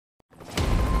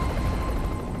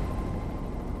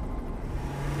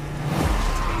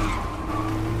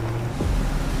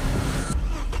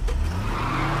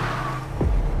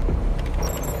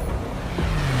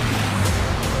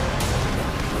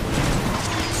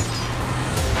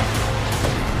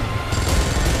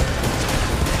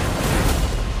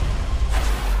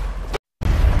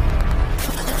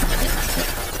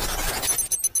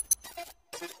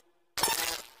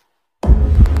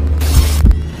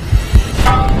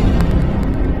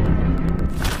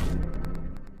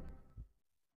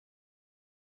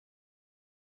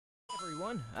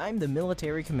everyone, I'm the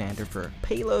military commander for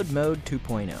Payload Mode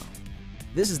 2.0.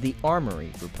 This is the armory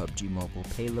for PUBG Mobile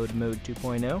Payload Mode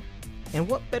 2.0, and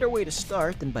what better way to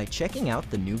start than by checking out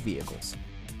the new vehicles.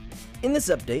 In this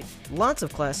update, lots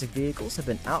of classic vehicles have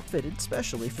been outfitted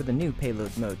specially for the new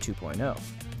Payload Mode 2.0.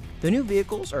 The new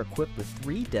vehicles are equipped with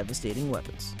 3 devastating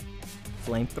weapons: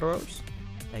 flamethrowers,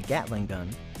 a Gatling gun,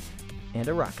 and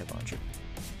a rocket launcher.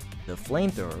 The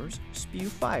flamethrowers spew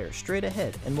fire straight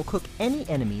ahead and will cook any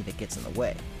enemy that gets in the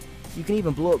way. You can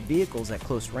even blow up vehicles at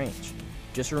close range.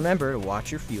 Just remember to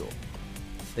watch your fuel.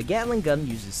 The Gatling gun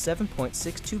uses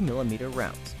 7.62mm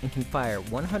rounds and can fire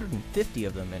 150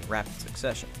 of them in rapid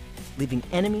succession, leaving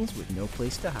enemies with no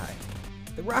place to hide.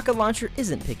 The rocket launcher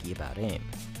isn't picky about aim,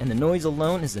 and the noise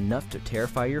alone is enough to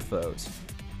terrify your foes.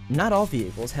 Not all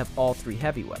vehicles have all 3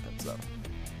 heavy weapons though.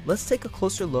 Let's take a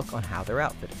closer look on how they're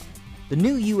outfitted. The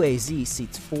new UAZ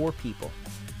seats 4 people.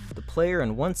 The player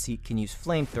in one seat can use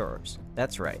flamethrowers.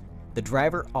 That's right, the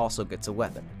driver also gets a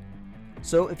weapon.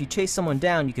 So if you chase someone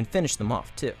down, you can finish them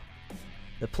off too.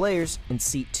 The players in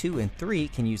seat 2 and 3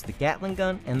 can use the Gatling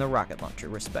gun and the rocket launcher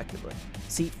respectively.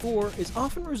 Seat 4 is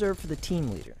often reserved for the team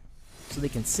leader, so they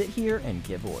can sit here and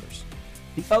give orders.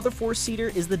 The other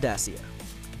 4-seater is the Dacia.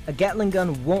 A Gatling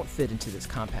gun won't fit into this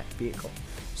compact vehicle,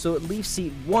 so it leaves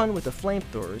seat 1 with the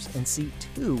flamethrowers and seat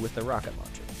 2 with the rocket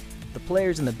launcher. The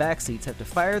players in the back seats have to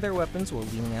fire their weapons while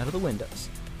leaning out of the windows.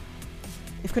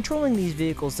 If controlling these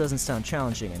vehicles doesn't sound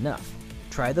challenging enough,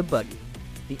 try the buggy.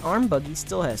 The armed buggy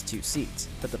still has 2 seats,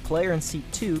 but the player in seat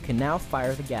 2 can now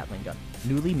fire the Gatling gun,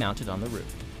 newly mounted on the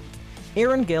roof.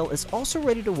 Aaron Gale is also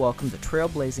ready to welcome the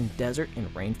trailblazing desert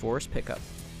and rainforest pickup.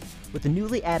 With the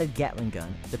newly added Gatling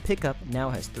gun, the pickup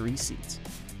now has 3 seats.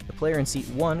 The player in seat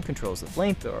 1 controls the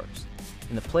flamethrowers,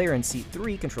 and the player in seat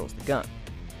 3 controls the gun.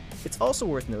 It's also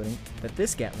worth noting that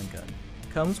this Gatling gun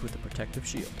comes with a protective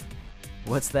shield.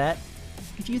 What's that?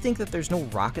 If you think that there's no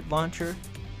rocket launcher,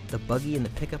 the buggy and the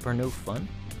pickup are no fun?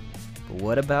 But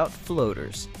what about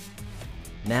floaters?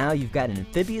 Now you've got an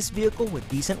amphibious vehicle with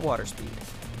decent water speed.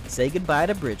 Say goodbye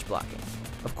to bridge blocking.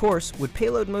 Of course, would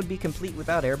payload mode be complete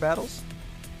without air battles?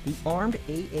 The armed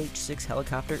AH-6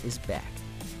 helicopter is back,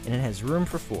 and it has room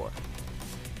for 4.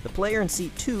 The player in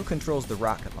seat 2 controls the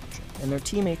rocket launcher, and their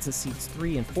teammates in seats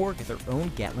 3 and 4 get their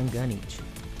own Gatling gun each.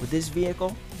 With this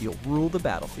vehicle, you'll rule the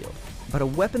battlefield. But a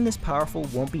weapon this powerful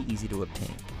won't be easy to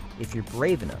obtain. If you're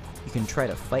brave enough, you can try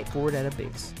to fight for it at a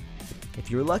base. If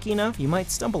you're lucky enough, you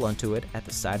might stumble onto it at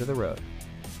the side of the road.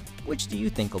 Which do you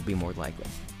think will be more likely?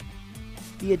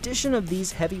 The addition of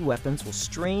these heavy weapons will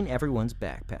strain everyone's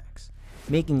backpacks,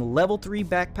 making level 3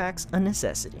 backpacks a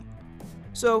necessity.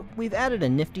 So we've added a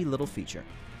nifty little feature: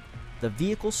 the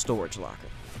vehicle storage locker.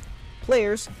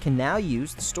 Players can now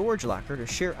use the storage locker to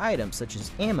share items such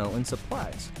as ammo and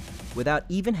supplies, without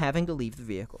even having to leave the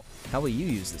vehicle. How will you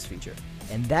use this feature?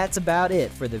 And that's about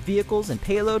it for the vehicles in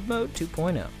Payload Mode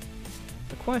 2.0.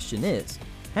 The question is,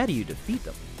 how do you defeat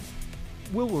them?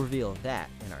 We'll reveal that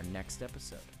in our next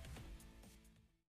episode.